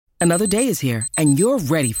Another day is here, and you're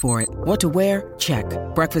ready for it. What to wear? Check.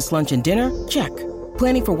 Breakfast, lunch, and dinner? Check.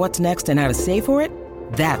 Planning for what's next and how to save for it?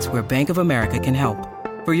 That's where Bank of America can help.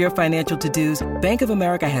 For your financial to-dos, Bank of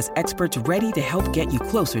America has experts ready to help get you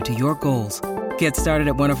closer to your goals. Get started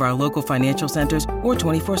at one of our local financial centers or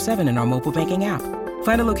 24/7 in our mobile banking app.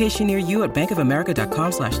 Find a location near you at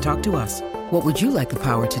bankofamerica.com/talktous. What would you like the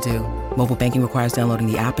power to do? Mobile banking requires downloading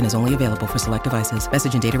the app and is only available for select devices.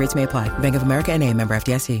 Message and data rates may apply. Bank of America N.A., member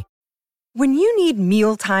FDIC. When you need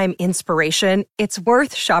mealtime inspiration, it's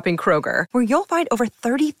worth shopping Kroger, where you'll find over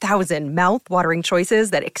 30,000 mouth-watering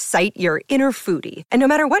choices that excite your inner foodie. And no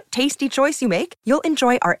matter what tasty choice you make, you'll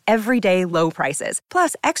enjoy our everyday low prices,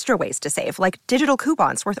 plus extra ways to save, like digital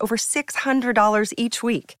coupons worth over $600 each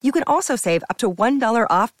week. You can also save up to $1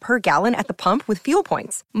 off per gallon at the pump with fuel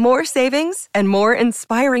points. More savings and more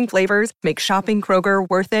inspiring flavors make shopping Kroger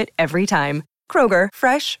worth it every time. Kroger,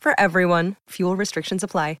 fresh for everyone. Fuel restrictions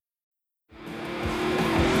apply.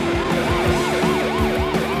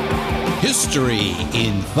 History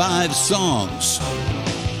in 5 Songs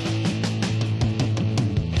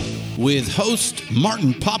with host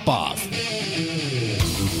Martin Popoff.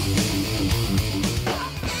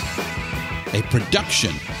 A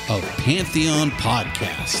production of Pantheon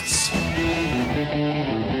Podcasts.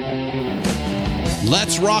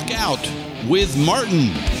 Let's rock out with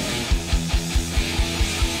Martin.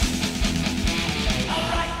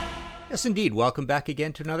 Yes, indeed. Welcome back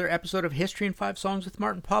again to another episode of History in 5 Songs with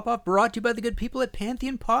Martin Popoff, brought to you by the good people at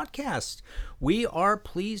Pantheon Podcast. We are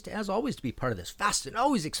pleased, as always, to be part of this fast and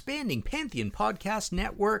always expanding Pantheon Podcast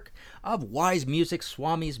network of wise music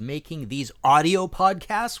swamis making these audio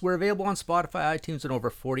podcasts. We're available on Spotify, iTunes, and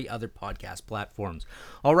over 40 other podcast platforms.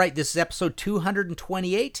 All right, this is episode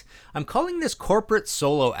 228. I'm calling this Corporate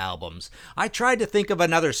Solo Albums. I tried to think of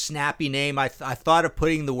another snappy name. I thought of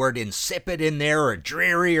putting the word insipid in there or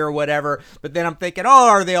dreary or whatever, but then I'm thinking, oh,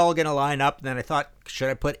 are they all going to line up? And then I thought, should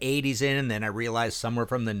I put 80s in? And then I realized somewhere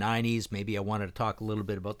from the 90s. Maybe I wanted to talk a little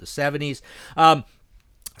bit about the 70s.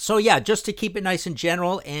 So yeah, just to keep it nice and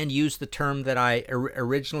general and use the term that I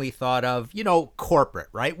originally thought of, corporate,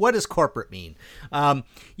 right? What does corporate mean? I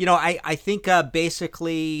think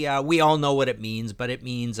basically we all know what it means, but it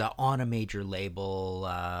means on a major label,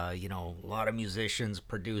 a lot of musicians,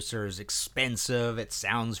 producers, expensive, it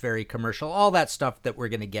sounds very commercial, all that stuff that we're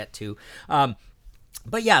going to get to.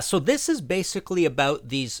 But yeah, so this is basically about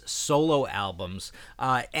these solo albums,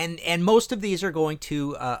 and most of these are going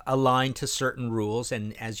to align to certain rules,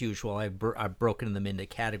 and as usual, I've broken them into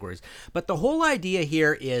categories. But the whole idea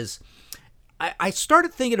here is, I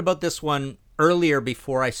started thinking about this one earlier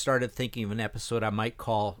before I started thinking of an episode I might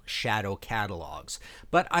call Shadow Catalogs.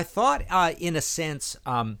 But I thought, in a sense,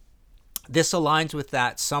 this aligns with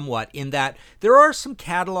that somewhat, in that there are some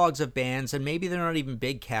catalogs of bands, and maybe they're not even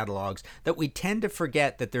big catalogs, that we tend to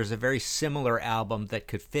forget that there's a very similar album that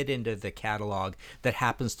could fit into the catalog that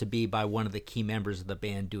happens to be by one of the key members of the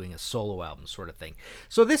band doing a solo album sort of thing.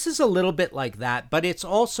 So this is a little bit like that, but it's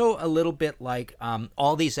also a little bit like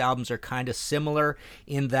all these albums are kind of similar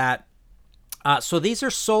in that so these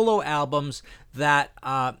are solo albums that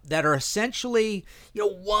are essentially,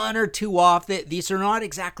 one or two off. These are not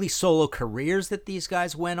exactly solo careers that these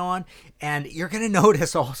guys went on. And you're going to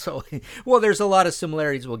notice also, well, there's a lot of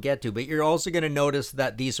similarities we'll get to, but you're also going to notice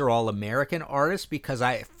that these are all American artists, because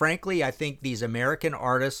I think these American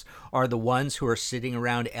artists are the ones who are sitting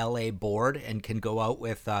around LA bored and can go out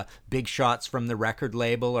with big shots from the record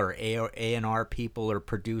label or A&R people or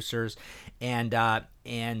producers. And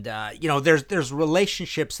there's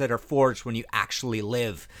relationships that are forged when you actually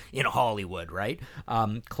live in Hollywood, right?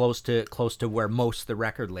 Close to where most of the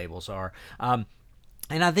record labels are.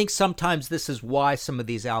 And I think sometimes this is why some of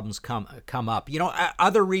these albums come up.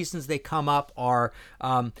 Other reasons they come up are,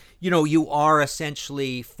 you are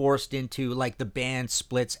essentially forced into, like, the band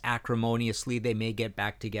splits acrimoniously. They may get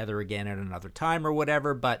back together again at another time or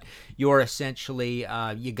whatever, but you're essentially,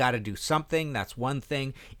 you got to do something. That's one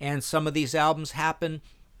thing. And some of these albums happen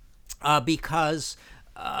because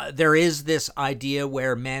there is this idea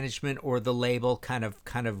where management or the label kind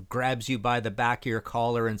of grabs you by the back of your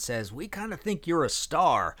collar and says, we kind of think you're a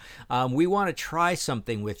star. We want to try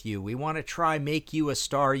something with you. We want to try make you a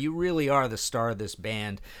star. You really are the star of this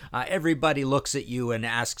band. Everybody looks at you and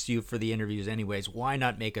asks you for the interviews anyways. Why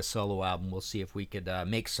not make a solo album? We'll see if we could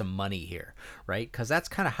make some money here, right? Because that's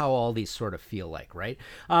kind of how all these sort of feel like, right?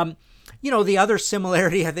 The other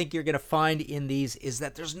similarity I think you're going to find in these is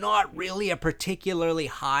that there's not really a particularly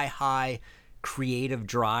high creative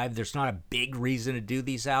drive. There's not a big reason to do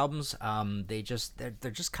these albums. They're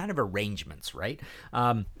just kind of arrangements, right?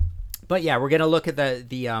 But yeah, we're going to look at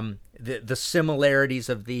the the similarities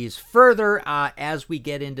of these further as we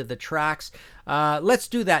get into the tracks. Let's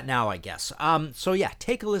do that now, I guess. So yeah,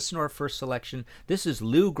 take a listen to our first selection. This is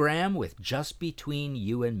Lou Gramm with Just Between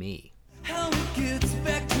You and Me. How it gets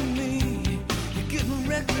back to me, you're getting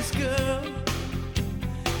reckless, girl,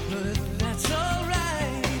 but that's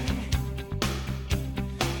alright.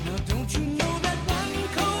 Now don't you know that one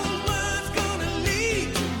cold word's gonna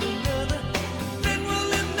lead to another, then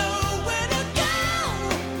we'll have nowhere to go.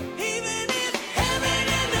 Even if heaven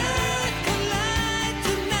and earth collide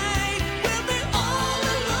tonight, we'll be all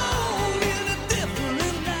alone in a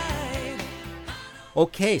different light.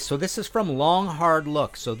 Okay, so this is from Long Hard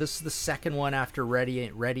Look. So this is the second one after Ready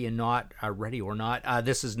or Not.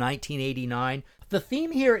 This is 1989. The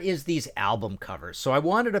theme here is these album covers. So I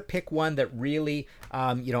wanted to pick one that really,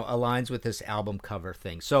 aligns with this album cover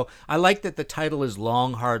thing. So I like that the title is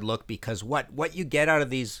Long Hard Look, because what you get out of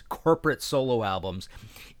these corporate solo albums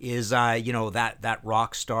is, that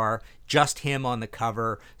rock star, just him on the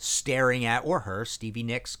cover, staring at, or her, Stevie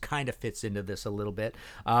Nicks kind of fits into this a little bit.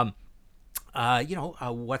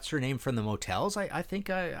 What's her name from the Motels? I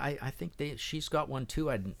think she's got one too.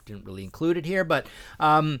 I didn't really include it here, but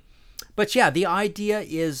yeah, the idea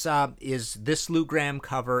is this Lou Gramm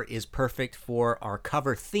cover is perfect for our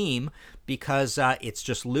cover theme, because it's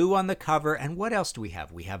just Lou on the cover. And what else do we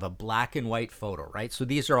have? We have a black and white photo, right? So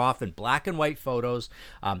these are often black and white photos,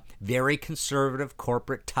 very conservative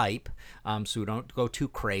corporate type, so we don't go too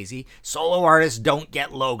crazy. Solo artists don't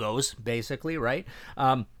get logos, basically, right?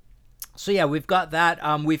 So yeah, we've got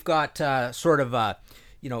that. We've got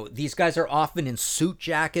these guys are often in suit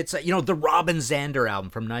jackets. The Robin Zander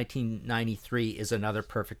album from 1993 is another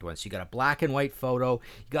perfect one. So you got a black and white photo,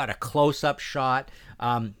 you got a close-up shot,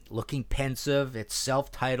 looking pensive. It's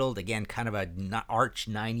self-titled, again, kind of a arch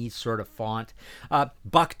 90s sort of font.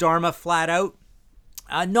 Buck Dharma Flat Out.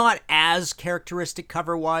 Not as characteristic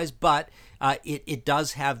cover-wise, but it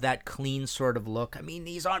does have that clean sort of look. I mean,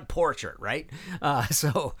 he's on Portrait, right?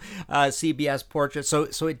 CBS Portrait.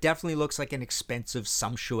 So it definitely looks like an expensive,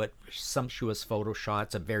 sumptuous photo shot.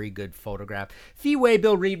 It's a very good photograph. Fee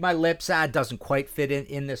Waybill, Read My Lips, doesn't quite fit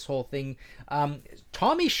in this whole thing.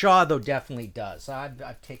 Tommy Shaw, though, definitely does.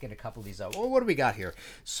 I've taken a couple of these out. Well, what do we got here?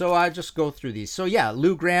 So I'll just go through these. So yeah,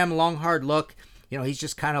 Lou Gramm, Long Hard Look. He's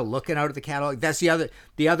just kind of looking out at the catalog. That's the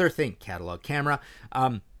other thing, catalog camera.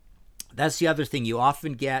 That's the other thing. You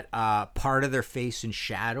often get part of their face in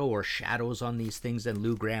shadow, or shadows on these things. And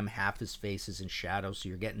Lou Gramm, half his face is in shadow, so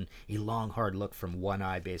you're getting a long, hard look from one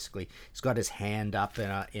eye, basically. He's got his hand up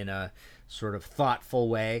in a sort of thoughtful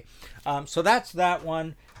way. So that's that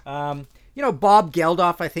one. Bob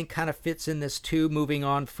Geldof, I think, kind of fits in this too. Moving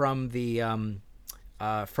on from the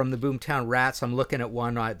Boomtown Rats, I'm looking at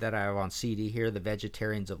one that I have on CD here, The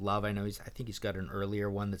Vegetarians of Love. I think he's got an earlier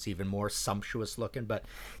one that's even more sumptuous looking, but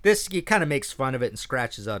this, he kind of makes fun of it and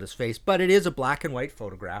scratches out his face. But it is a black and white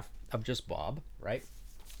photograph of just Bob, right?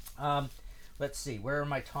 Let's see, where are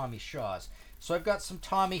my Tommy Shaws? So I've got some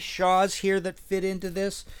Tommy Shaws here that fit into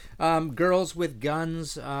this. Girls with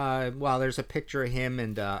Guns. There's a picture of him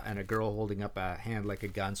and a girl holding up a hand like a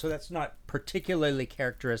gun. So that's not particularly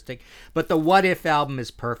characteristic. But the What If album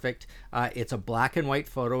is perfect. It's a black and white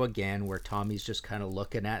photo again, where Tommy's just kind of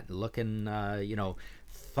looking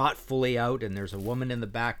thoughtfully out, and there's a woman in the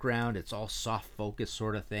background. It's all soft focus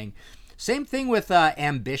sort of thing. Same thing with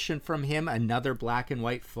Ambition from him, another black and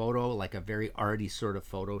white photo, like a very arty sort of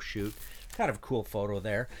photo shoot. Kind of a cool photo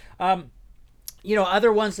there.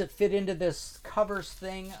 Other ones that fit into this covers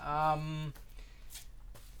thing.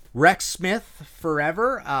 Rex Smith,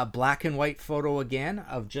 Forever, black and white photo again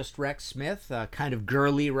of just Rex Smith, kind of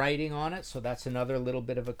girly writing on it. So that's another little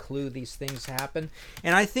bit of a clue these things happen.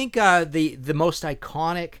 And I think the most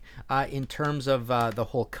iconic in terms of the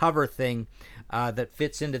whole cover thing that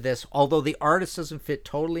fits into this, although the artist doesn't fit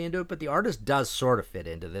totally into it, but the artist does sort of fit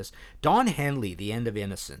into this. Don Henley, The End of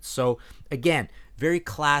Innocence. So again, very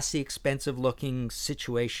classy, expensive looking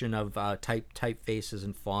situation of typefaces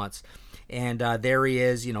and fonts. And there he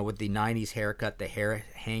is, with the 90s haircut, the hair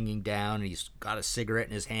hanging down, and he's got a cigarette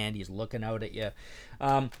in his hand. He's looking out at you.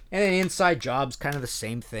 And then Inside Job's kind of the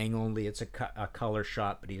same thing, only it's a color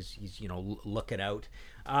shot, but he's looking out.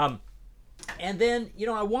 And then,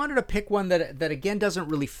 I wanted to pick one that again doesn't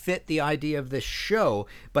really fit the idea of this show,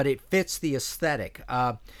 but it fits the aesthetic.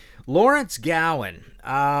 Lawrence Gowan,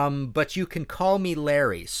 But You Can Call Me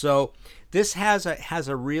Larry. So this has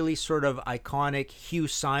a really sort of iconic Hugh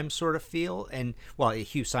Syme sort of feel, and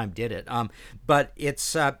Hugh Syme did it. But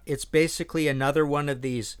it's basically another one of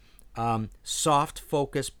these Soft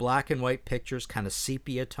focus, black and white pictures, kind of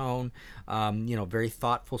sepia tone, very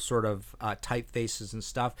thoughtful sort of typefaces and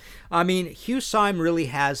stuff. I mean, Hugh Syme really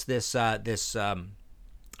has this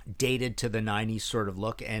dated to the 90s sort of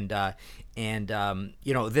look, and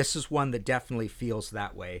this is one that definitely feels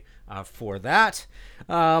that way for that.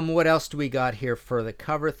 What else do we got here for the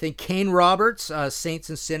cover thing? Kane Roberts, Saints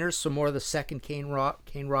and Sinners, some more of the second Kane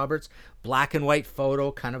Roberts, black and white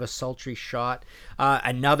photo, kind of a sultry shot.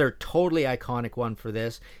 Another totally iconic one for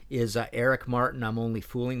this is Eric Martin, I'm Only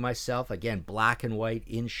Fooling Myself. Again, black and white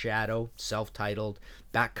in shadow, self-titled,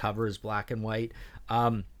 back cover is black and white.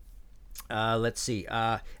 Let's see.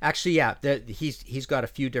 He's got a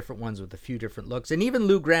few different ones with a few different looks, and even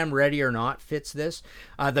Lou Gramm, Ready or Not, fits this.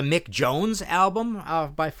 The Mick Jones album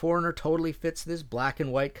by Foreigner totally fits this. Black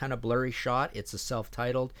and white, kind of blurry shot. It's a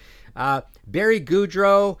self-titled. Barry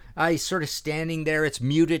Goudreau, he's sort of standing there. It's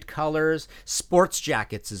muted colors. Sports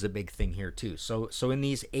jackets is a big thing here too. So in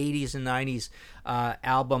these 80s and 90s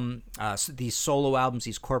these solo albums,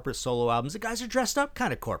 these corporate solo albums, the guys are dressed up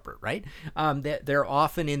kind of corporate, right? They're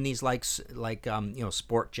often in these like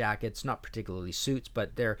sport jackets, not particularly suits,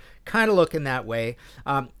 but they're kind of looking that way.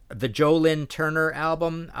 The Joe Lynn Turner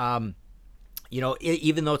album,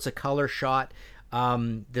 even though it's a color shot,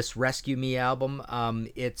 this Rescue Me album,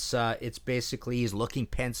 it's basically he's looking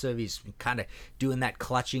pensive. He's kind of doing that,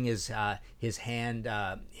 clutching his hand,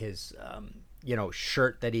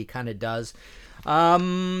 shirt that he kind of does.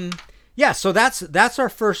 So that's our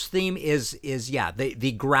first theme is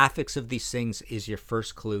the graphics of these things is your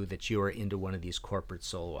first clue that you are into one of these corporate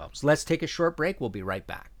solo albums. Let's take a short break. We'll be right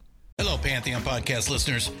back. Hello, Pantheon Podcast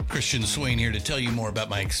listeners. Christian Swain here to tell you more about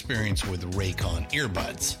my experience with Raycon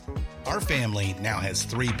earbuds. Our family now has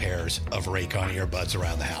 3 pairs of Raycon earbuds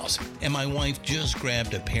around the house, and my wife just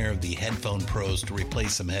grabbed a pair of the Headphone Pros to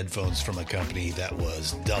replace some headphones from a company that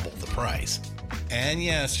was double the price. And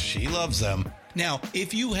yes, she loves them. Now,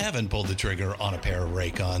 if you haven't pulled the trigger on a pair of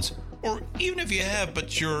Raycons, or even if you have,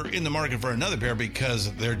 but you're in the market for another pair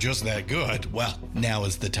because they're just that good, well, now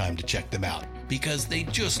is the time to check them out, because they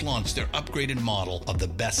just launched their upgraded model of the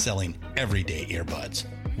best-selling everyday earbuds.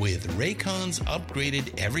 With Raycon's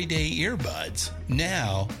upgraded everyday earbuds,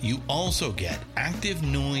 now you also get active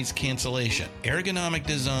noise cancellation, ergonomic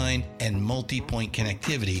design, and multi-point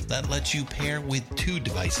connectivity that lets you pair with 2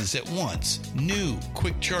 devices at once. New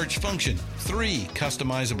quick charge function, 3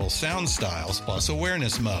 customizable sound styles, plus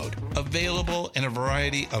awareness mode. Available in a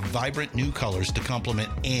variety of vibrant new colors to complement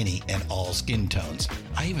any and all skin tones.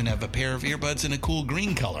 I even have a pair of earbuds in a cool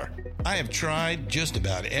green color. I have tried just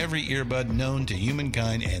about every earbud known to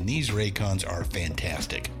humankind, and these Raycons are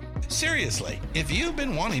fantastic. Seriously, if you've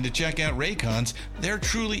been wanting to check out Raycons, there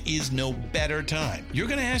truly is no better time. You're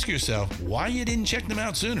going to ask yourself why you didn't check them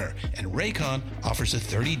out sooner, and Raycon offers a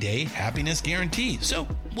 30-day happiness guarantee. So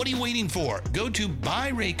what are you waiting for? Go to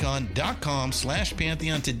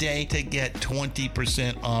buyraycon.com/Pantheon today to get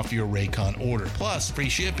 20% off your Raycon order, plus free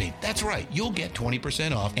shipping. That's right, you'll get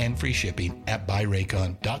 20% off and free shipping at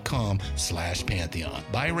buyraycon.com/Pantheon.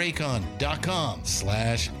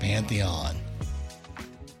 buyraycon.com/Pantheon.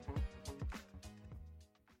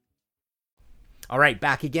 All right,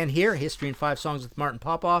 back again here, History in 5 Songs with Martin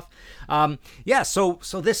Popoff. So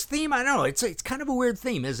this theme, I don't know, it's kind of a weird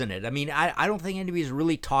theme, isn't it? I mean, I don't think anybody's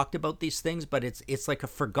really talked about these things, but it's like a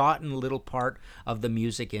forgotten little part of the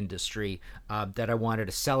music industry that I wanted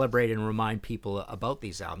to celebrate and remind people about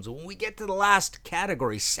these albums. When we get to the last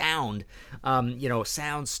category, sound,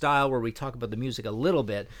 sound style, where we talk about the music a little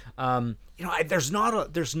bit, there's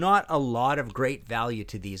not a lot of great value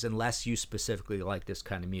to these unless you specifically like this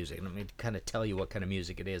kind of music. And I'm going to kind of tell you what kind of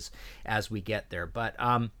music it is as we get there. But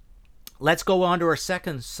let's go on to our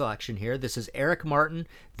second selection here. This is Eric Martin,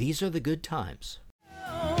 These Are the Good Times.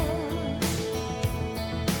 All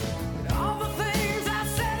the things I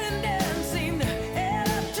said and done seem to add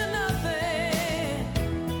up to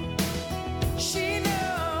nothing. She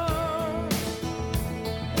knows.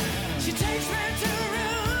 She takes me to a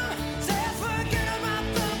room, says forget about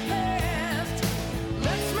the past.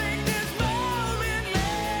 Let's make this moment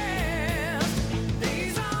last.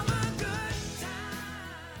 These are the good times.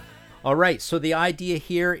 All right, so the idea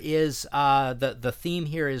here is the theme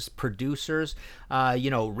here is producers.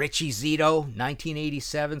 Richie Zito,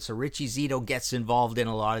 1987. So Richie Zito gets involved in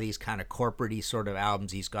a lot of these kind of corporate-y sort of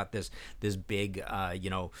albums. He's got this big,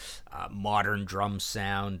 modern drum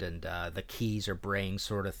sound, and the keys are braying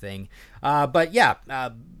sort of thing.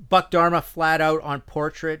 Buck Dharma flat out on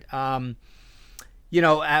Portrait.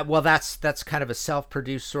 Well, that's kind of a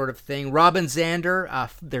self-produced sort of thing. Robin Zander,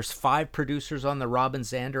 there's 5 producers on the Robin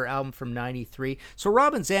Zander album from '93. So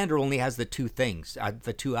Robin Zander only has the 2 things,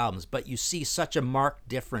 the 2 albums, but you see such a marked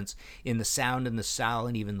difference in the sound and the style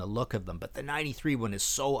and even the look of them. But the '93 one is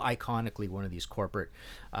so iconically one of these corporate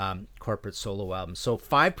solo albums. So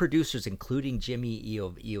 5 producers, including Jimmy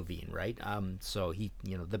Iovine, right? So he,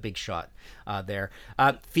 the big shot there.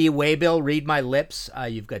 Fee Waybill, Read My Lips.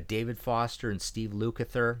 You've got David Foster and Steve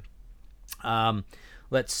Lukather.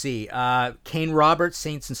 Let's see. Kane Roberts,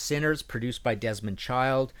 Saints and Sinners, produced by Desmond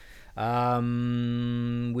Child.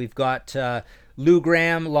 We've got Lou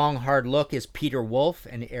Gramm, Long Hard Look is Peter Wolf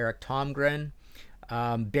and Eric Tomgren.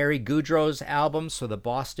 Barry Goudreau's album, so the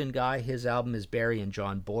Boston guy, his album is Barry and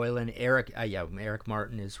John Boylan. Eric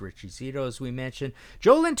Martin is Richie Zito, as we mentioned.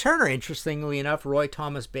 Joe Lynn Turner, interestingly enough, Roy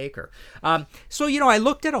Thomas Baker. So I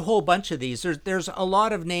looked at a whole bunch of these. There's a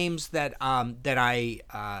lot of names that I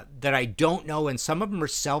don't know, and some of them are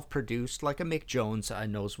self-produced, like a Mick Jones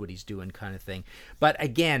knows what he's doing kind of thing. But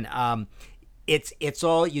again, it's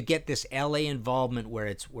all, you get this LA involvement where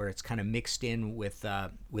it's kind of mixed in with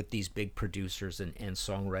these big producers and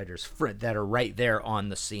songwriters that are right there on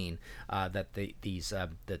the scene that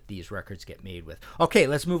these records get made with. Okay,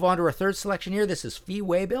 let's move on to our third selection here. This is Fee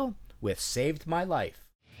Waybill with Saved My Life.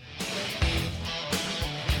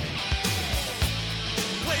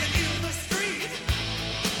 Playing in the street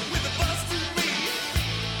with a busted beat.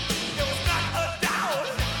 There was not a doubt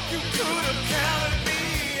you could have counted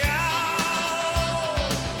me out.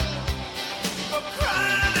 For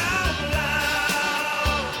crying out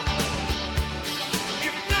loud,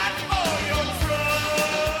 if not for your trust.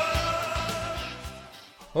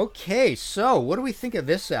 Okay, so what do we think of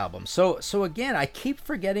this album? So again, I keep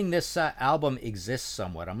forgetting this album exists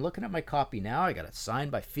somewhat. I'm looking at my copy now. I got it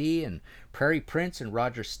signed by Fee and Prairie Prince and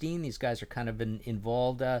Roger Steen. These guys are kind of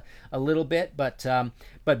involved a little bit, but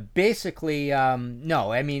basically,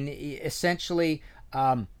 no. I mean, essentially,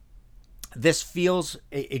 this feels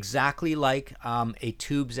exactly like a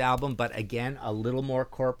Tubes album, but again, a little more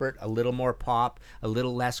corporate, a little more pop, a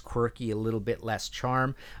little less quirky, a little bit less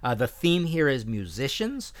charm. The theme here is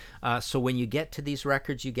musicians. So when you get to these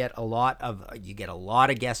records, you get a lot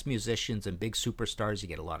of guest musicians and big superstars. You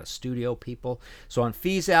get a lot of studio people. So on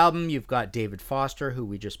Fee's album, you've got David Foster, who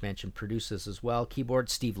we just mentioned produces as well. Keyboard,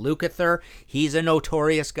 Steve Lukather. He's a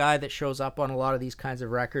notorious guy that shows up on a lot of these kinds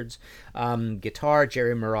of records. Guitar,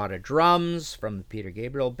 Jerry Marotta drums from the Peter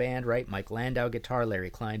Gabriel Band, right? Mike Landau guitar,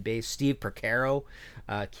 Larry Klein bass, Steve Percaro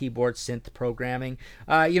keyboard, synth programming.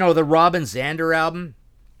 The Robin Zander album,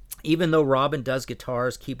 even though Robin does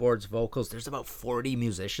guitars, keyboards, vocals, there's about 40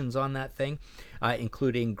 musicians on that thing,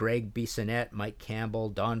 including Greg Bissonette, Mike Campbell,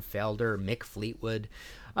 Don Felder, Mick Fleetwood.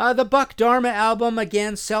 The Buck Dharma album,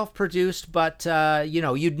 again, self-produced, but,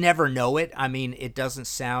 you'd never know it. I mean, it doesn't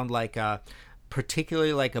sound like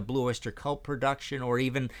particularly like a Blue Oyster Cult production or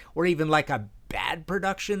even like a bad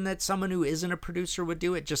production that someone who isn't a producer would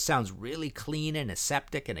do. It just sounds really clean and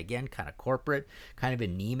aseptic and, again, kind of corporate, kind of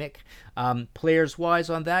anemic. Players-wise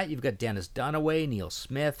on that, you've got Dennis Dunaway, Neil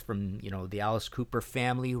Smith from, the Alice Cooper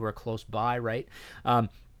family who are close by, right?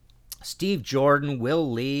 Steve Jordan,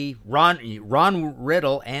 Will Lee, Ron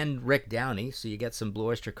Riddle, and Rick Downey. So you get some Blue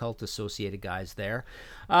Oyster Cult associated guys there.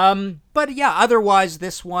 But yeah, otherwise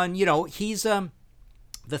this one, he's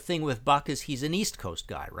the thing with Buck is he's an East Coast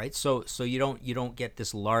guy, right? So you don't get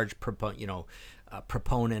this large proponent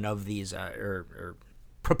of these or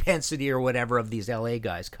propensity or whatever of these LA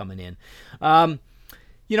guys coming in.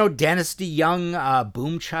 Dennis DeYoung,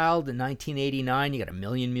 Boomchild in 1989. You got a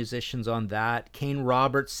million musicians on that. Kane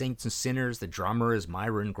Roberts, Saints and Sinners. The drummer is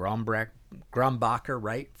Myron Grombacher,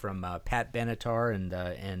 right, from Pat Benatar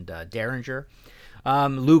and Derringer.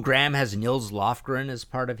 Lou Gramm has Nils Lofgren as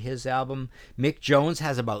part of his album. Mick Jones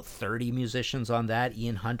has about 30 musicians on that.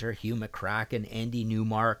 Ian Hunter, Hugh McCracken, Andy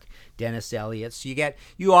Newmark, Dennis Elliott. So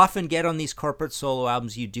you often get on these corporate solo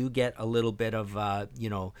albums, you do get a little bit of,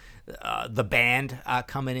 the band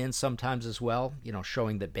coming in sometimes as well,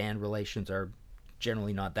 showing that band relations are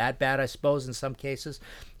generally not that bad, I suppose, in some cases.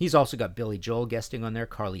 He's also got Billy Joel guesting on there,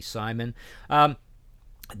 Carly Simon.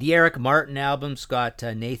 The Eric Martin album's got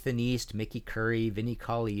Nathan East, Mickey Curry, Vinnie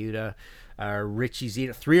Colaiuta, Richie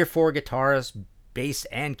Zito, 3 or 4 guitarists, bass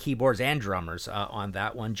and keyboards and drummers on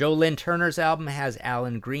that one. Joe Lynn Turner's album has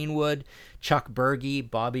Alan Greenwood, Chuck Berge,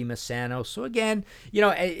 Bobby Massano. So again,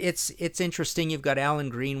 it's interesting. You've got Alan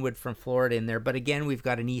Greenwood from Florida in there, but again, we've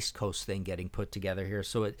got an East Coast thing getting put together here.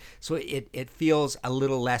 So it feels a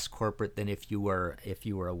little less corporate than if you were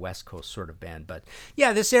a West Coast sort of band. But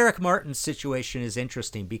yeah, this Eric Martin situation is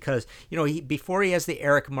interesting because before he has the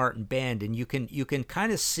Eric Martin band, and you can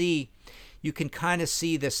kind of see. You can kind of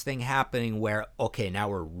see this thing happening where, okay, now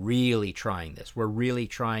we're really trying this. We're really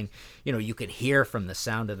trying, you can hear from the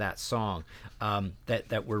sound of that song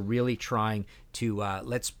that we're really trying to,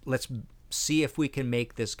 let's see if we can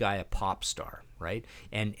make this guy a pop star, right?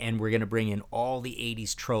 And we're going to bring in all the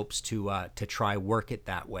 80s tropes to try work it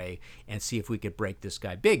that way and see if we could break this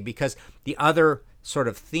guy big. Because the other sort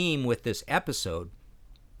of theme with this episode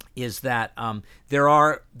is that there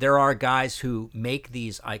are guys who make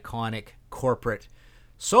these iconic corporate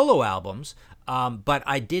solo albums, but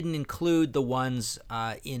I didn't include the ones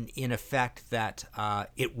in effect that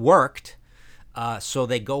it worked, so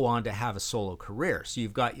they go on to have a solo career. So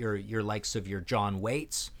you've got your likes of your John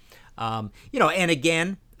Waits, and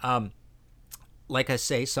again, like I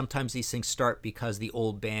say, sometimes these things start because the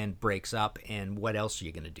old band breaks up, and what else are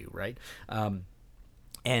you going to do, right?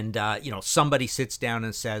 Somebody sits down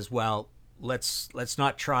and says, well, let's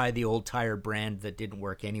not try the old tire brand that didn't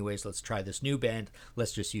work anyways. Let's try this new band.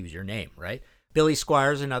 Let's just use your name, right? Billy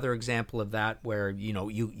Squires, another example of that, where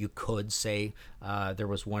you could say there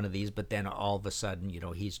was one of these, but then all of a sudden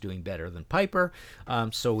he's doing better than Piper.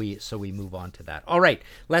 So we move on to that. All right,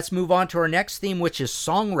 let's move on to our next theme, which is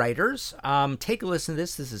songwriters. Take a listen to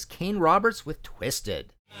this. This is Kane Roberts with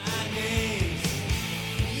Twisted.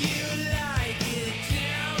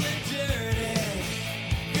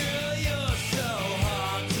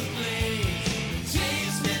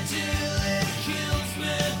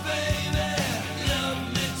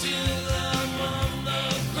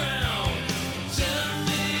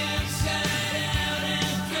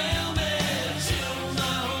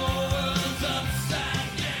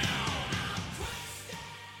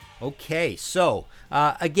 Okay, so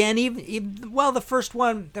again, even the first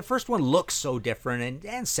one looks so different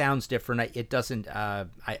and sounds different. It doesn't.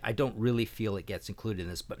 I don't really feel it gets included in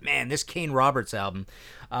this. But man, this Kane Roberts album.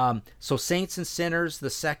 So Saints and Sinners,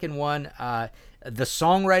 the second one. The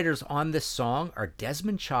songwriters on this song are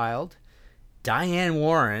Desmond Child, Diane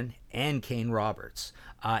Warren, and Kane Roberts.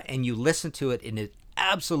 And you listen to it, and it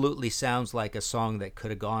absolutely sounds like a song that could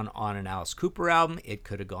have gone on an Alice Cooper album. It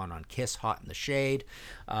could have gone on Kiss, Hot in the Shade,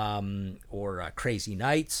 or Crazy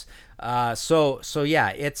Nights. So yeah,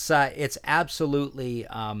 it's absolutely,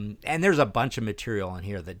 and there's a bunch of material on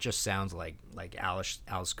here that just sounds like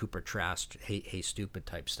Alice Cooper trash, hey stupid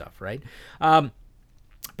type stuff, right?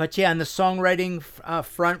 But yeah, on the songwriting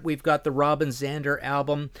front, we've got the Robin Zander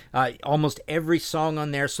album. Almost every song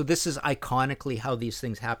on there. So this is iconically how these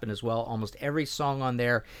things happen as well. Almost every song on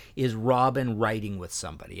there is Robin writing with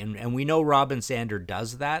somebody, and we know Robin Zander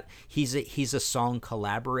does that. He's a song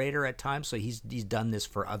collaborator at times, so he's done this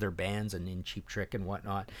for other bands and in Cheap Trick and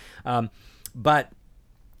whatnot.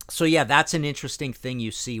 So yeah, that's an interesting thing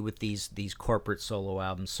you see with these corporate solo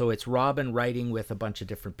albums. So it's Robin writing with a bunch of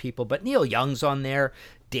different people, but Neil Young's on there,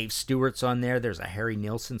 Dave Stewart's on there, there's a Harry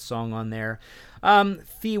Nilsson song on there.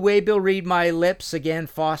 Fee Waybill, Read My Lips, again,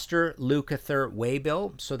 Foster, Lukather,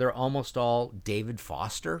 Waybill. So they're almost all David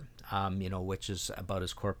Foster, which is about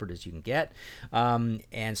as corporate as you can get,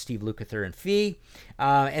 and Steve Lukather and Fee.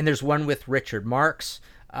 And there's one with Richard Marx.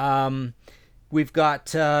 We've got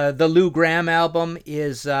the Lou Gramm album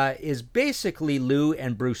is basically Lou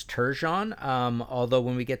and Bruce Turgeon. Although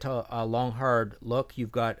when we get to a Long Hard Look,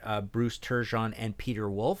 you've got Bruce Turgeon and Peter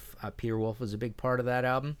Wolf. Peter Wolf was a big part of that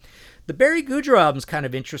album. The Barry Goudreau album's kind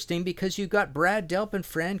of interesting because you've got Brad Delp and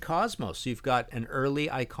Fran Cosmos. So you've got an early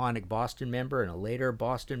iconic Boston member and a later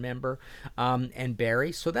Boston member, and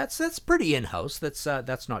Barry. So that's pretty in-house.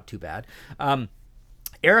 That's not too bad.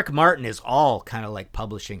 Eric Martin is all kind of like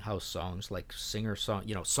publishing house songs, like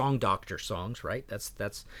song doctor songs, right?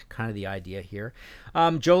 That's kind of the idea here.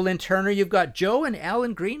 Joe Lynn Turner, you've got Joe and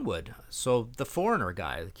Alan Greenwood, so the Foreigner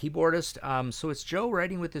guy, the keyboardist. So it's Joe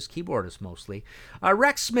writing with his keyboardist mostly.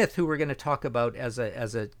 Rex Smith, who we're going to talk about as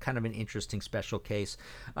a kind of an interesting special case.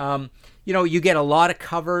 You get a lot of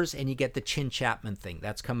covers, and you get the Chin Chapman thing.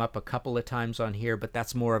 That's come up a couple of times on here, but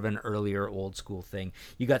that's more of an earlier old school thing.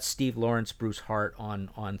 You got Steve Lawrence, Bruce Hart on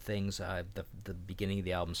things. The beginning of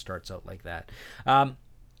the album starts out like that.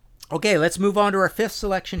 Okay, let's move on to our fifth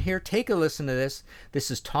selection here. Take a listen to this.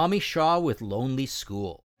 This is Tommy Shaw with Lonely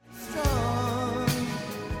School. And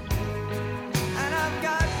I've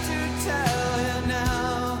got to tell you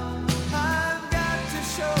now, I've got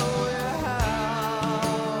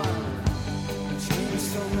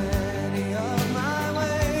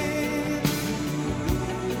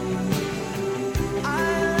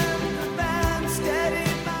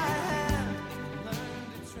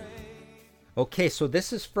Okay, so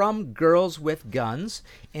this is from Girls with Guns,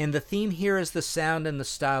 and the theme here is the sound and the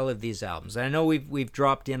style of these albums. I know we've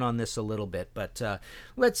dropped in on this a little bit, but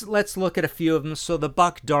let's look at a few of them. So the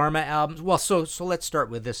Buck Dharma albums. Well, so let's start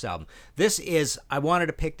with this album. I wanted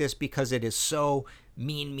to pick this because it is so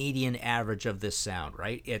mean median average of this sound,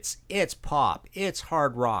 right? It's pop, it's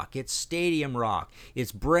hard rock, it's stadium rock,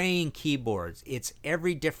 it's braying keyboards, it's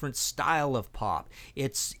every different style of pop.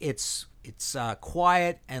 It's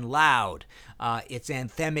quiet and loud. It's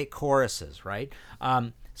anthemic choruses, right?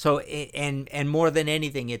 And more than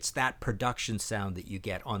anything, it's that production sound that you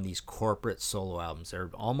get on these corporate solo albums.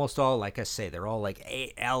 They're almost all, like I say, they're all like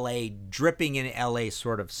LA, dripping in LA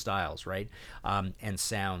sort of styles, right? And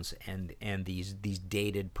sounds and these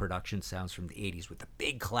dated production sounds from the 80s with the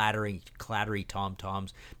big clattery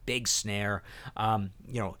tom-toms, big snare,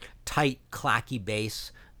 tight, clacky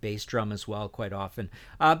bass drum as well quite often.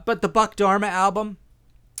 But the Buck Dharma album,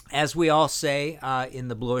 as we all say in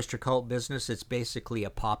the Blue Oyster Cult business, it's basically a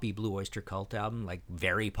poppy Blue Oyster Cult album, like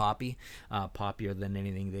very poppy, poppier than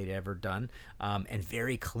anything they'd ever done, and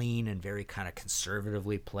very clean and very kind of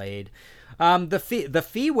conservatively played. The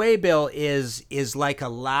Fee Waybill is like a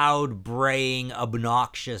loud, braying,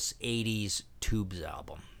 obnoxious 80s tubes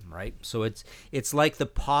album. Right, so it's like the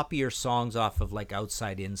poppier songs off of like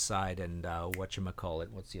Outside Inside and whatchamacallit,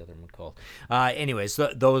 what's the other one called? Anyways,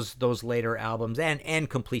 those later albums and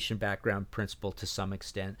Completion Background Principle to some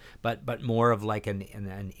extent, but more of like an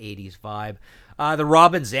 80s vibe. The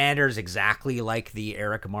Robin Zanders, exactly like the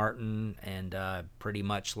Eric Martin, and pretty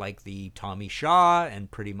much like the Tommy Shaw,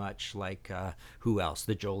 and pretty much like who else?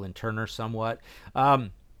 The Joe Lynn Turner somewhat.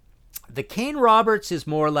 The Kane Roberts is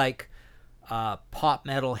more like pop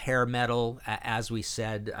metal, hair metal, as we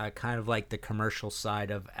said, kind of like the commercial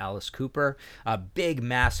side of Alice Cooper. A big,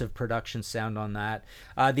 massive production sound on that.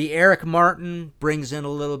 The Eric Martin brings in a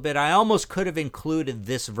little bit. I almost could have included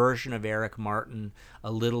this version of Eric Martin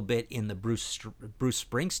a little bit in the Bruce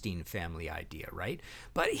Springsteen family idea, right?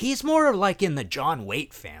 But he's more like in the John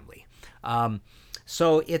Waite family.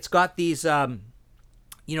 So it's got these...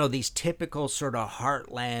 these typical sort of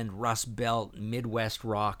heartland, Rust Belt, Midwest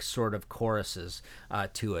rock sort of choruses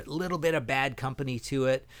to it. A little bit of Bad Company to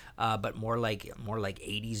it, but more like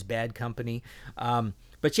 80s Bad Company.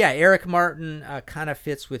 But yeah, Eric Martin kind of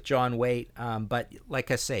fits with John Waite. But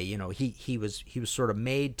like I say, he was sort of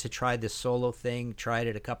made to try this solo thing. Tried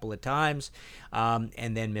it a couple of times,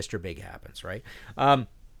 and then Mr. Big happens, right?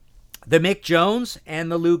 The Mick Jones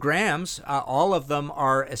and the Lou Grahams, all of them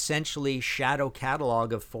are essentially shadow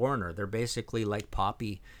catalog of Foreigner. They're basically like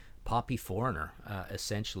poppy Foreigner,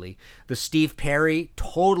 essentially. The Steve Perry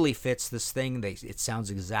totally fits this thing. It sounds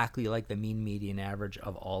exactly like the mean median average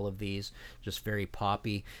of all of these, just very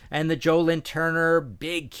poppy. And the Joe Lynn Turner,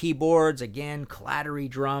 big keyboards, again, clattery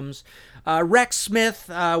drums. Rex Smith,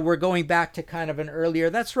 we're going back to kind of an earlier,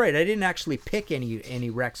 that's right, I didn't actually pick any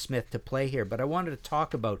Rex Smith to play here, but I wanted to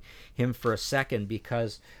talk about him for a second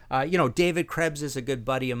because, David Krebs is a good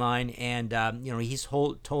buddy of mine, and, he's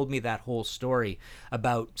told me that whole story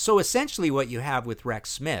about, so essentially what you have with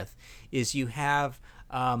Rex Smith is you have,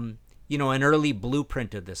 an early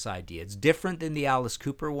blueprint of this idea. It's different than the Alice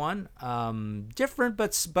Cooper one. Different,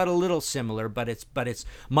 but a little similar. But it's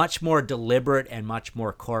much more deliberate and much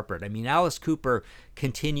more corporate. I mean, Alice Cooper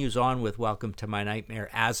continues on with Welcome to My Nightmare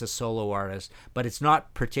as a solo artist, but it's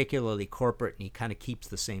not particularly corporate, and he kind of keeps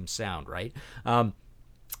the same sound, right?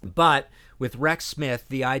 But with Rex Smith,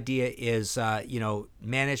 the idea is,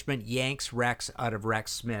 management yanks Rex out of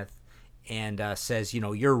Rex Smith and says,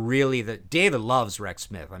 you're really David loves Rex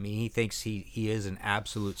Smith. I mean, he thinks he is an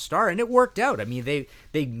absolute star, and it worked out. I mean,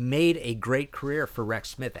 they made a great career for Rex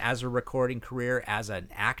Smith as a recording career, as an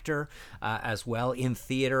actor, as well in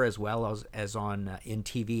theater, as well as on in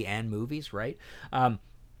TV and movies, right?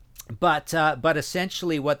 But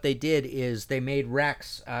essentially what they did is they made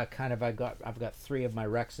Rex I've got 3 of my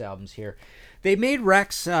Rex albums here. They made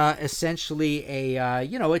Rex essentially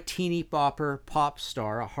a teeny bopper pop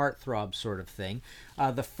star, a heartthrob sort of thing.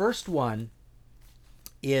 The first one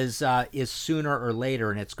is Sooner or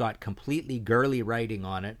Later, and it's got completely girly writing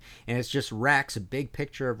on it, and it's just Rex, a big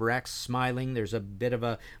picture of Rex smiling. There's a bit of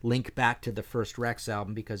a link back to the first Rex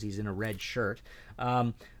album because he's in a red shirt.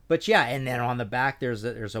 But yeah, and then on the back there's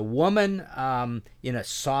a woman in a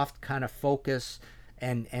soft kind of focus,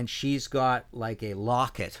 and she's got like a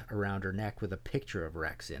locket around her neck with a picture of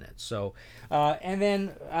Rex in it. So and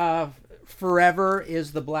then Forever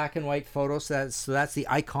is the black and white photo, so that's the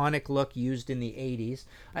iconic look used in the 80s.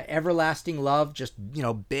 Everlasting Love, just,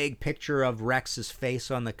 big picture of Rex's face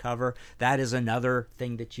on the cover. That is another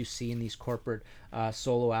thing that you see in these corporate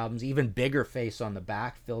solo albums. Even bigger face on the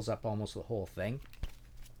back, fills up almost the whole thing.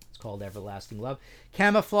 It's called Everlasting Love.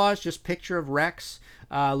 Camouflage, just picture of Rex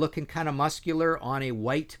looking kind of muscular on a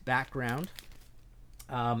white background.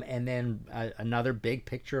 And then another big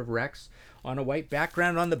picture of Rex on a white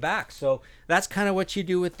background on the back. So that's kind of what you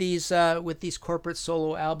do with these corporate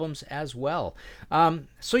solo albums as well.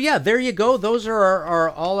 So yeah, there you go. Those are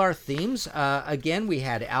all our themes. Again, we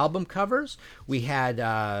had album covers. We had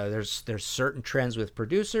there's certain trends with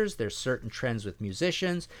producers. There's certain trends with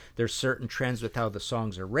musicians. There's certain trends with how the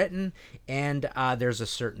songs are written, and there's a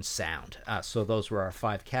certain sound. So those were our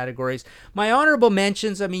 5 categories. My honorable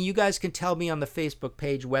mentions. I mean, you guys can tell me on the Facebook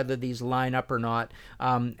page whether these line up or not.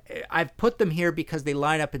 I've put them here because they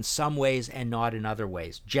line up in some ways and not in other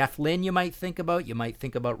ways. Jeff Lynne, you might think about. You might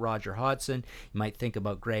think about Roger Hodgson. You might think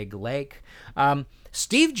about Greg Lake.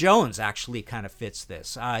 Steve Jones actually kind of fits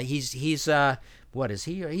this. He's what is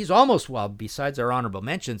he? He's almost, well, besides our honorable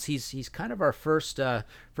mentions, he's kind of our first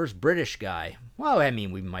British guy. Well, I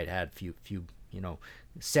mean, we might have had a few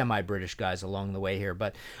semi-British guys along the way here,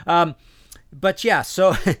 but yeah,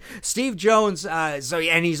 so Steve Jones,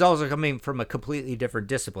 and he's also coming from a completely different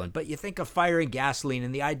discipline. But you think of Fire and Gasoline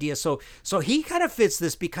and the idea, so he kind of fits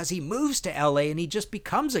this because he moves to LA and he just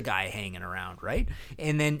becomes a guy hanging around, right?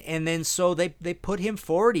 And then so they put him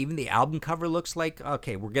forward. Even the album cover looks like,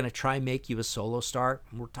 okay, we're gonna try and make you a solo star.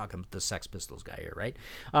 We're talking about the Sex Pistols guy here, right?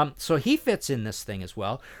 So he fits in this thing as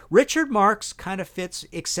well. Richard Marx kind of fits,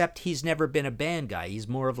 except he's never been a band guy. He's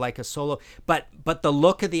more of like a solo. But the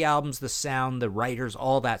look of the albums, the sound, the writers,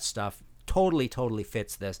 all that stuff totally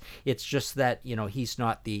fits this. It's just that, he's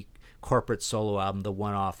not the corporate solo album, the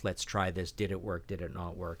one-off, let's try this, did it work, did it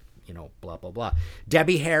not work, blah, blah, blah.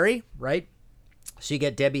 Debbie Harry, right? So you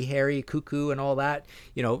get Debbie Harry, Cuckoo and all that.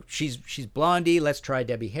 She's Blondie, let's try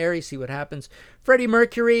Debbie Harry, see what happens. Freddie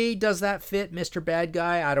Mercury, does that fit? Mr. Bad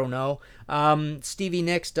Guy, I don't know. Stevie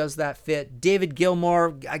Nicks, does that fit? David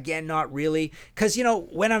Gilmour, again, not really. Because,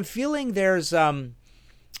 when I'm feeling there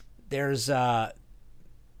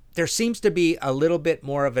seems to be a little bit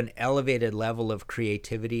more of an elevated level of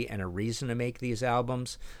creativity and a reason to make these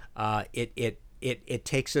albums. It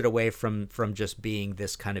takes it away from just being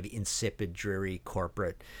this kind of insipid, dreary,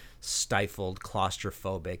 corporate, stifled,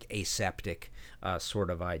 claustrophobic, aseptic sort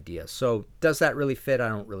of idea. So does that really fit? I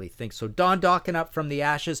don't really think so. Don Dokken, Up from the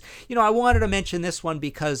Ashes. I wanted to mention this one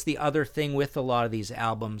because the other thing with a lot of these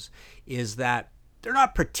albums is that they're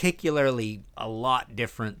not particularly a lot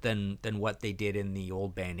different than what they did in the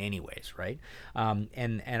old band anyways, right?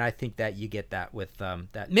 And I think that you get that with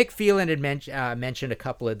that. Mick Phelan had mentioned a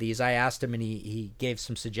couple of these. I asked him and he gave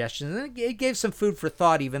some suggestions. And it gave some food for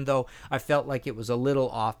thought, even though I felt like it was a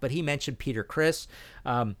little off. But he mentioned Peter Criss.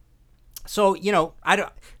 So, I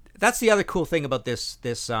don't... That's the other cool thing about this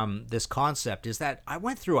concept is that I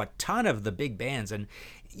went through a ton of the big bands, and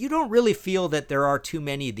you don't really feel that there are too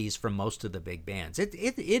many of these from most of the big bands. It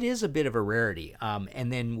is a bit of a rarity.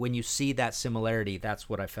 And then when you see that similarity, that's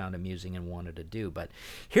what I found amusing and wanted to do. But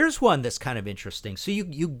here's one that's kind of interesting. So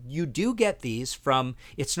you do get these from,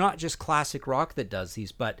 it's not just classic rock that does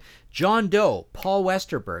these, but John Doe, Paul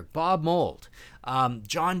Westerberg, Bob Mould.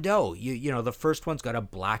 John Doe, the first one's got a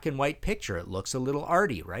black and white picture. It looks a little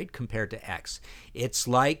arty, right, compared to X. It's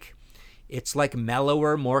like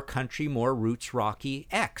mellower, more country, more roots rocky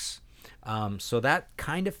X. So that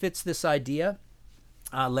kind of fits this idea.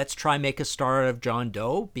 Let's try make a star out of John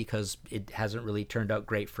Doe because it hasn't really turned out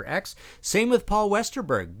great for X. Same with Paul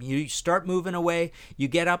Westerberg. You start moving away. You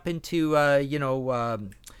get up into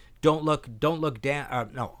Don't Look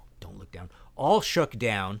Down. All Shook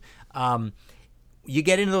Down. You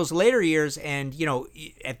get into those later years and,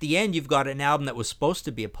 at the end, you've got an album that was supposed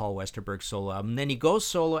to be a Paul Westerberg solo album. Then he goes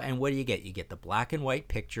solo, and what do you get? You get the black and white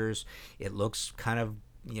pictures. It looks kind of,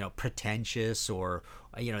 pretentious or,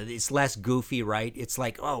 it's less goofy, right? It's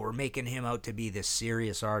like, oh, we're making him out to be this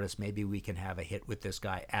serious artist. Maybe we can have a hit with this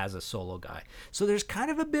guy as a solo guy. So there's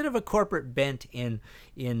kind of a bit of a corporate bent in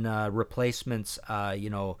Replacements,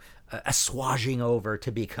 assuaging over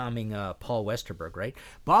to becoming Paul Westerberg, right?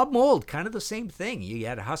 Bob Mould, kind of the same thing. You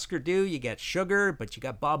had Husker Du, you got Sugar, but you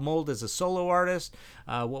got Bob Mould as a solo artist.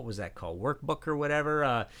 What was that called? Workbook or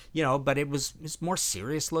whatever. But it's more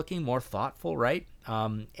serious looking, more thoughtful, right?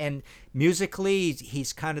 And musically,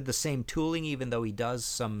 he's kind of the same tooling, even though he does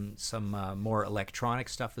some more electronic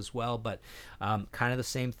stuff as well, but kind of the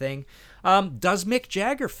same thing. Does Mick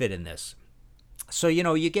Jagger fit in this? So,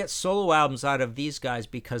 you get solo albums out of these guys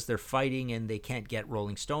because they're fighting and they can't get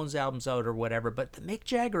Rolling Stones albums out or whatever. But the Mick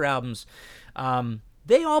Jagger albums,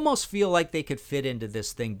 they almost feel like they could fit into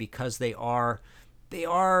this thing because they are,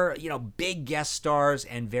 big guest stars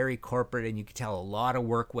and very corporate, and you can tell a lot of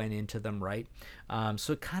work went into them, right?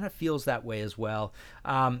 So it kind of feels that way as well.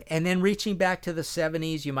 And then reaching back to the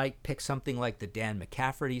 70s, you might pick something like the Dan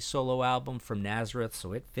McCafferty solo album from Nazareth,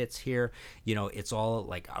 so it fits here. It's all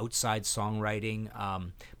like outside songwriting.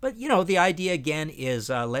 But, the idea again is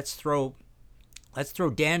let's throw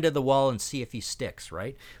Dan to the wall and see if he sticks,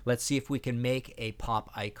 right? Let's see if we can make a pop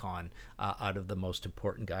icon out of the most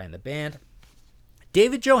important guy in the band.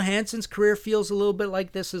 David Johansen's career feels a little bit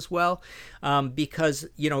like this as well, because,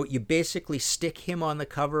 you basically stick him on the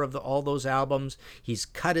cover of all those albums. He's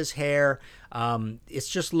cut his hair. It's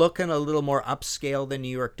just looking a little more upscale than New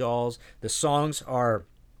York Dolls. The songs are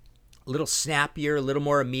a little snappier, a little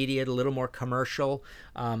more immediate, a little more commercial.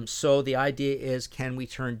 So the idea is, can we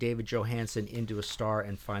turn David Johansen into a star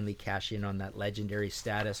and finally cash in on that legendary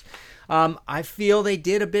status? I feel they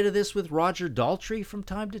did a bit of this with Roger Daltrey from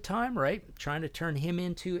time to time, right? Trying to turn him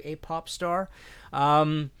into a pop star.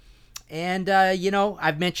 I've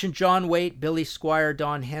mentioned John Waite, Billy Squier,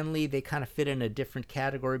 Don Henley. They kind of fit in a different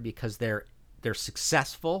category because they're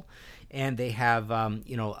successful and they have,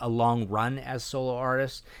 a long run as solo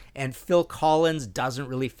artists. And Phil Collins doesn't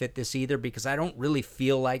really fit this either because I don't really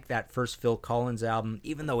feel like that first Phil Collins album,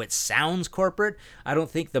 even though it sounds corporate, I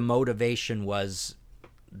don't think the motivation was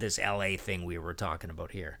this LA thing we were talking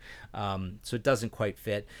about here. So it doesn't quite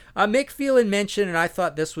fit. Mick Phelan mentioned, and I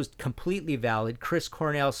thought this was completely valid, Chris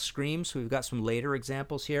Cornell's Screams. So we've got some later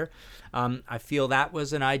examples here. I feel that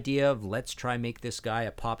was an idea of let's try make this guy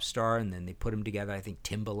a pop star, and then they put him together. I think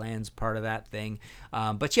Timbaland's part of that thing.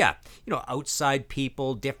 But yeah, outside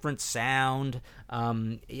people, different sound,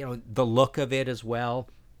 the look of it as well.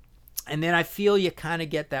 And then I feel you kind of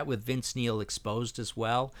get that with Vince Neil Exposed as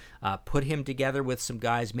well. Put him together with some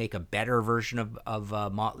guys, make a better version of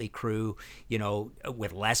Motley Crue,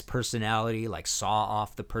 with less personality, like saw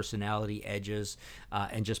off the personality edges,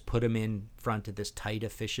 and just put him in front of this tight,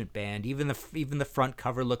 efficient band. Even the front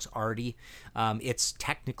cover looks arty. It's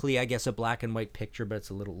technically, I guess, a black and white picture, but it's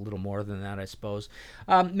a little more than that, I suppose.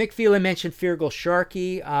 Mick Phelan mentioned Feargal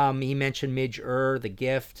Sharkey. He mentioned Midge Ure, The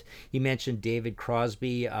Gift. He mentioned David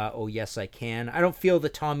Crosby, Oh Yes I Can. I don't feel the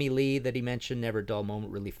Tommy Lee that he mentioned, Never Dull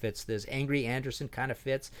Moment, really fits this. Angry Anderson kind of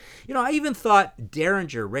fits. I even thought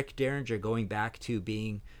Rick Derringer, going back to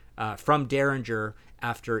being from Derringer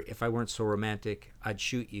after If I Weren't So Romantic, I'd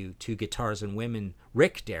Shoot You, to Guitars and Women,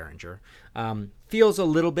 Rick Derringer, feels a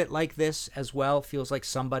little bit like this as well. Feels like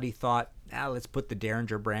somebody thought, let's put the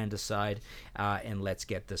Derringer brand aside and let's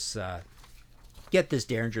get this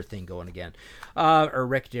Derringer thing going again, or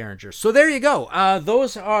Rick Derringer. So there you go.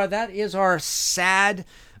 That is our sad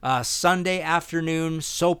Sunday afternoon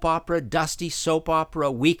soap opera, dusty soap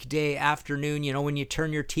opera, weekday afternoon. When you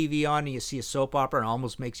turn your TV on and you see a soap opera and it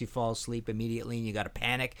almost makes you fall asleep immediately and you got to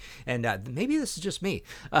panic. And maybe this is just me,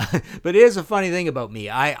 but it is a funny thing about me.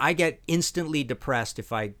 I get instantly depressed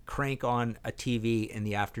if I crank on a TV in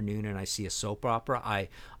the afternoon and I see a soap opera. I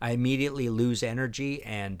immediately lose energy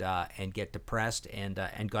and get depressed and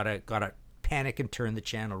gotta panic and turn the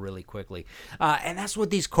channel really quickly. And that's what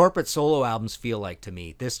these corporate solo albums feel like to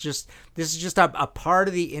me. This is just a part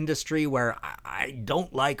of the industry where I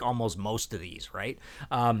don't like almost most of these, right?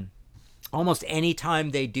 Almost any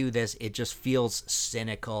time they do this, it just feels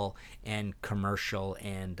cynical and commercial,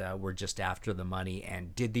 and we're just after the money.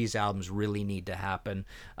 And did these albums really need to happen?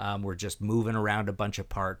 We're just moving around a bunch of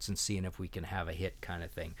parts and seeing if we can have a hit kind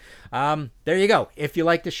of thing. There you go. If you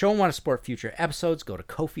like the show and want to support future episodes, go to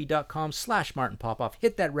Ko-fi.com/MartinPopoff,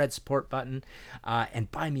 hit that red support button, and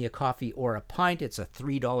buy me a coffee or a pint. It's a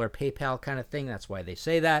 $3 PayPal kind of thing. That's why they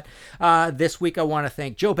say that. This week I want to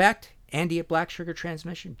thank Joe Becht, Andy at Black Sugar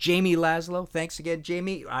Transmission, Jamie Laszlo. Thanks again,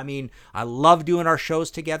 Jamie. I mean, I love doing our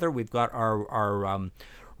shows together. We've got our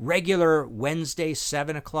regular Wednesday,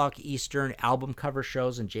 7 o'clock Eastern album cover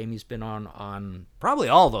shows, and Jamie's been on probably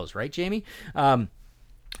all those, right, Jamie?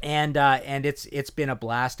 And it's been a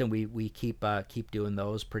blast, and we keep doing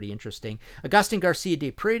those. Pretty interesting. Augustine Garcia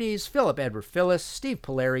de Paredes, Philip Edward Phyllis, Steve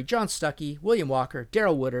Polari, John Stuckey, William Walker,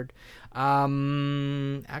 Daryl Woodard.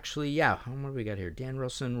 Actually, yeah. What do we got here? Dan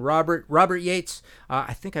Wilson, Robert Yates.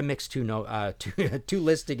 I think I mixed two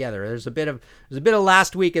lists together. There's a bit of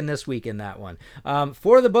last week and this week in that one.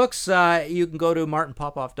 For the books, you can go to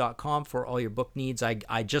martinpopoff.com for all your book needs.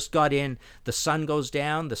 I just got in The Sun Goes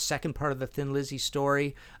Down, the second part of the Thin Lizzy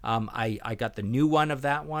story. I got the new one of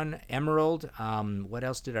that one, Emerald. What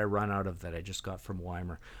else did I run out of that I just got from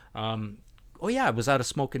Weimer? I was out of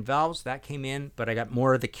Smoke and Valves. That came in, but I got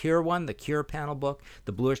more of the Cure one, the Cure panel book,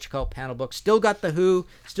 the Bluish Occult panel book. Still got The Who,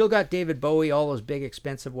 still got David Bowie, all those big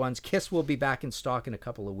expensive ones. Kiss will be back in stock in a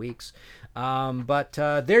couple of weeks. But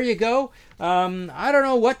there you go. I don't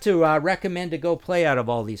know what to recommend to go play out of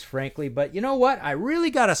all these, frankly, but you know what? I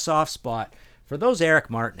really got a soft spot for those Eric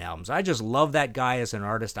Martin albums. I just love that guy as an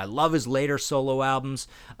artist. I love his later solo albums.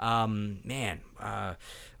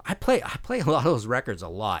 I play a lot of those records a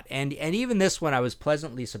lot, and even this one I was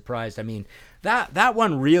pleasantly surprised. I mean, that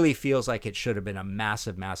one really feels like it should have been a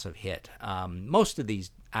massive hit. Most of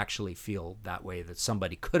these actually feel that way, that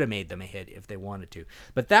somebody could have made them a hit if they wanted to,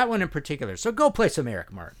 but that one in particular. So go play some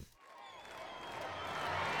Eric Martin.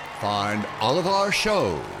 Find all of our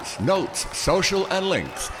shows, notes, social, and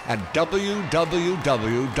links at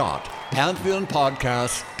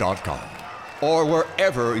www.pantheonpodcast.com or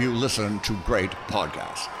wherever you listen to great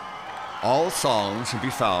podcasts. All songs can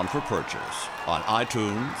be found for purchase on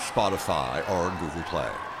iTunes, Spotify, or Google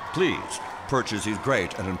Play. Please purchase these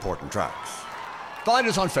great and important tracks. Find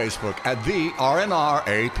us on Facebook at the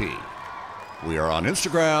RNRAP. We are on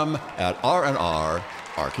Instagram at RNR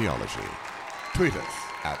Archaeology. Tweet us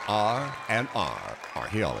at RNR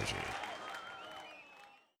Archaeology.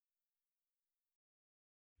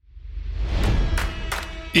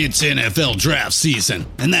 It's NFL draft season,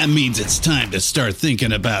 and that means it's time to start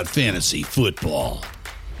thinking about fantasy football.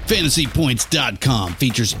 FantasyPoints.com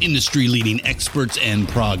features industry-leading experts and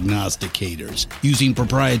prognosticators using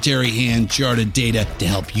proprietary hand-charted data to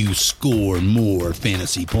help you score more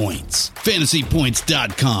fantasy points.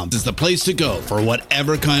 FantasyPoints.com is the place to go for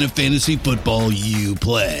whatever kind of fantasy football you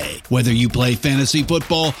play. Whether you play fantasy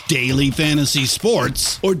football, daily fantasy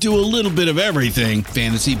sports, or do a little bit of everything,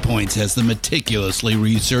 Fantasy Points has the meticulously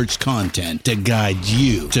researched content to guide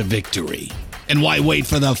you to victory. And why wait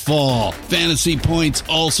for the fall? Fantasy Points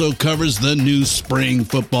also covers the new spring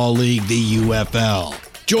football league, the UFL.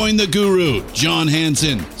 Join the guru, John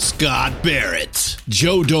Hansen, Scott Barrett,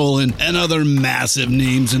 Joe Dolan, and other massive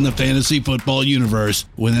names in the fantasy football universe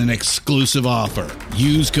with an exclusive offer.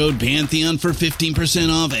 Use code Pantheon for 15%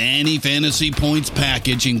 off any Fantasy Points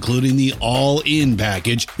package, including the all-in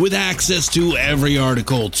package, with access to every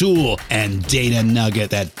article, tool, and data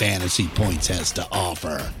nugget that Fantasy Points has to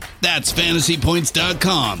offer. That's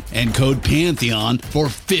FantasyPoints.com and code Pantheon for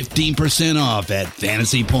 15% off at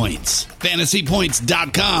Fantasy Points.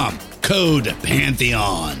 FantasyPoints.com, code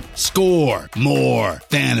Pantheon. Score more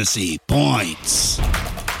fantasy points.